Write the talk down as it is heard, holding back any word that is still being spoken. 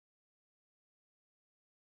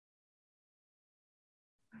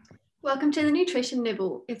Welcome to the Nutrition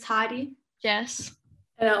Nibble. It's Heidi, Jess,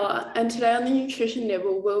 and Ella, and today on the Nutrition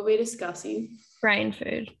Nibble we'll be discussing brain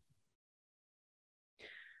food.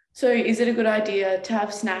 So is it a good idea to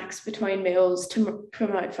have snacks between meals to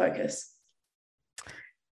promote focus?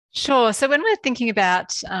 Sure. So when we're thinking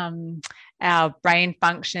about our brain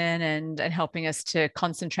function and helping us to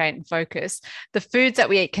concentrate and focus, the foods that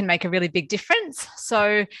we eat can make a really big difference.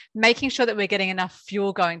 So making sure that we're getting enough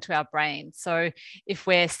fuel going to our brain. So if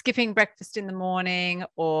we're skipping breakfast in the morning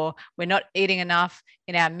or we're not eating enough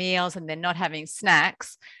in our meals and then not having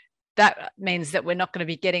snacks, that means that we're not going to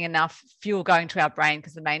be getting enough fuel going to our brain,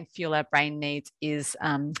 because the main fuel our brain needs is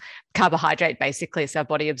carbohydrate, basically. So our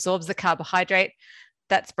body absorbs the carbohydrate.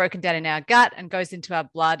 That's broken down in our gut and goes into our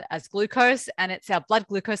blood as glucose, and it's our blood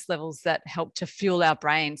glucose levels that help to fuel our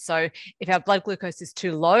brain. So if our blood glucose is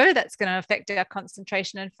too low, that's going to affect our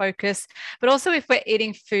concentration and focus. But also if we're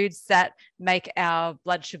eating foods that make our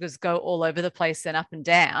blood sugars go all over the place and up and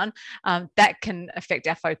down, that can affect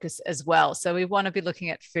our focus as well. So we want to be looking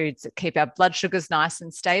at foods that keep our blood sugars nice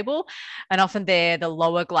and stable, and often they're the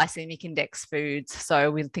lower glycemic index foods.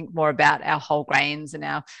 So we think more about our whole grains and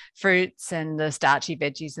our fruits, and the starchy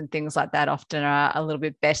veggies and things like that often are a little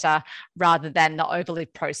bit better, rather than the overly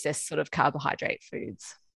processed sort of carbohydrate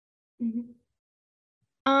foods.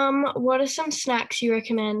 What are some snacks you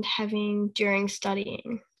recommend having during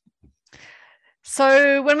studying?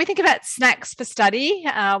 So when we think about snacks for study,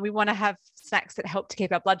 we want to have snacks that help to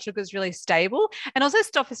keep our blood sugars really stable, and also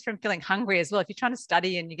stop us from feeling hungry as well. If you're trying to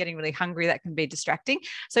study and you're getting really hungry, that can be distracting.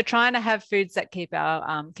 So trying to have foods that keep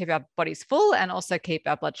our bodies full and also keep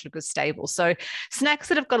our blood sugars stable. So snacks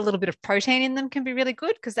that have got a little bit of protein in them can be really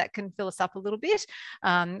good, because that can fill us up a little bit.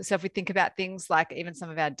 So if we think about things like even some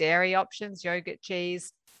of our dairy options, yogurt,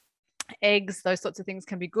 cheese, eggs, those sorts of things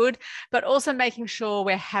can be good, but also making sure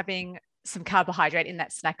we're having some carbohydrate in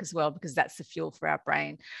that snack as well, because that's the fuel for our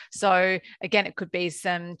brain. So again, it could be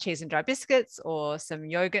some cheese and dry biscuits, or some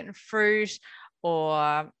yogurt and fruit,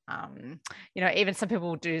 or even some people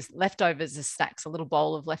will do leftovers as snacks, a little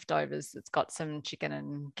bowl of leftovers that's got some chicken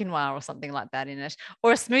and quinoa or something like that in it,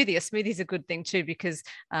 or a smoothie. A smoothie is a good thing too, because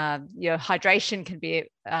your hydration can be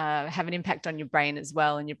have an impact on your brain as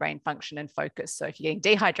well, and your brain function and focus. So if you're getting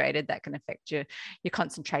dehydrated, that can affect your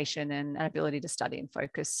concentration and ability to study and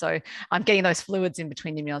focus. So getting those fluids in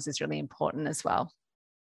between your meals is really important as well.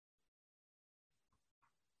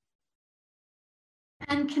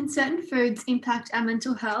 And can certain foods impact our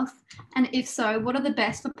mental health? And if so, what are the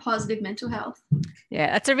best for positive mental health?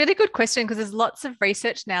 Yeah, that's a really good question, because there's lots of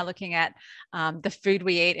research now looking at the food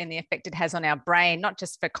we eat and the effect it has on our brain, not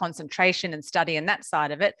just for concentration and study and that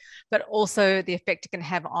side of it, but also the effect it can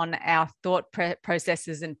have on our thought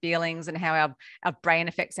processes and feelings, and how our brain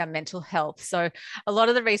affects our mental health. So a lot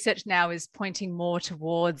of the research now is pointing more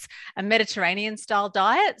towards a Mediterranean style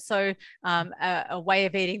diet. So a way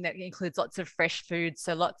of eating that includes lots of fresh foods,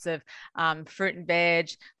 so lots of fruit and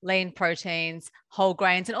veg, lean proteins, whole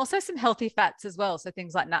grains, and also some healthy fats as well. So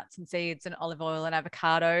things like nuts and seeds and olive oil and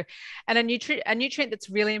avocado. And a nutrient that's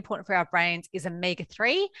really important for our brains is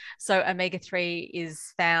omega-3. So omega-3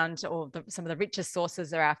 is found, or some of the richest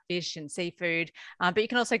sources are our fish and seafood, but you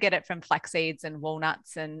can also get it from flax seeds and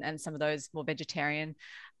walnuts and some of those more vegetarian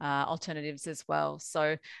alternatives as well.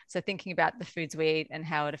 So thinking about the foods we eat and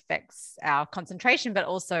how it affects our concentration, but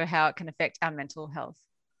also how it can affect our mental health.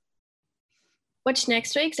 Watch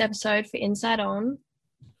next week's episode for insight on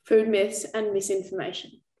food myths and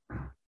misinformation.